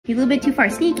You're a little bit too far.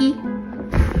 Sneaky.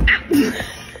 Ow.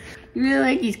 You really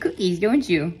like these cookies, don't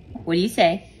you? What do you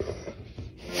say?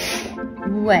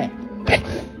 What?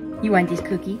 You want this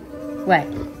cookie? What?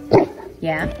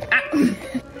 Yeah? Ow.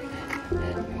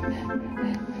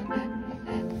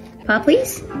 Paw,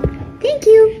 please? Thank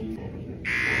you.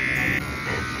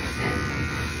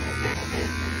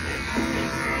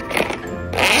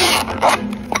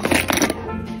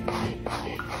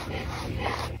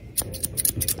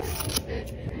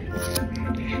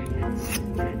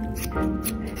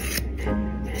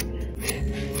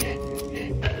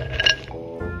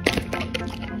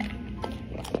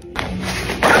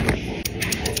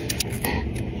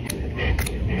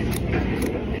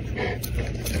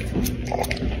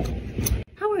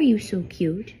 How are you so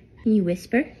cute? Can you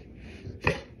whisper?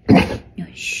 No,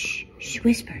 shh, shh,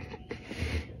 whisper.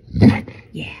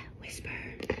 Yeah, whisper.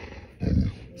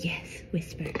 Yes,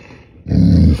 whisper.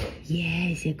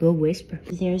 Yes, a good whisper.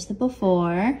 There's the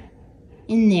before,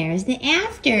 and there's the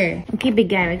after. Okay, big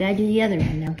guy, we gotta do the other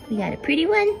one now. We got a pretty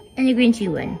one and a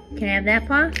grinchy one. Can I have that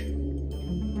paw?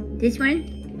 This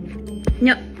one?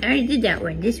 No, I already did that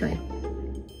one. This one.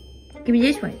 Give me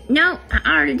this one. No, I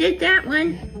already did that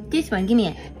one. This one, give me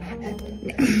it.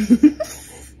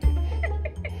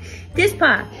 This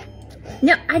paw.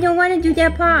 No, I don't want to do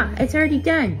that paw. It's already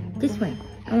done. This one.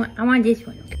 I want this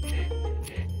one.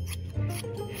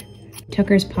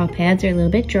 Tucker's paw pads are a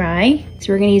little bit dry,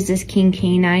 so we're gonna use this King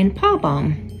Canine Paw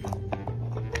Balm.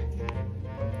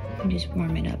 And just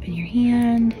warm it up in your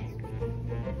hand.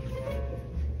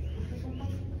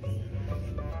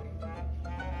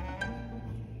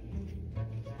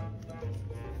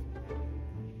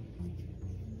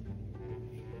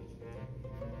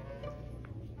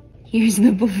 Here's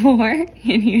the before,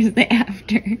 and here's the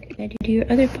after. Gotta do your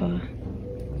other paw.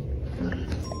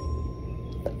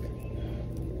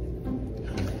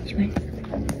 Which one?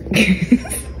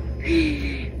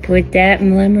 Put that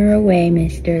glimmer away,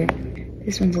 mister.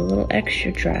 This one's a little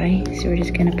extra dry, so we're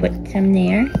just gonna put some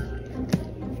there.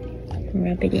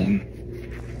 Rub it in.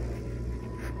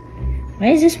 Why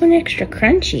is this one extra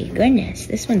crunchy? Goodness,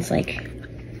 this one's like,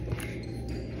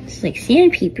 it's like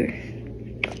sandpaper.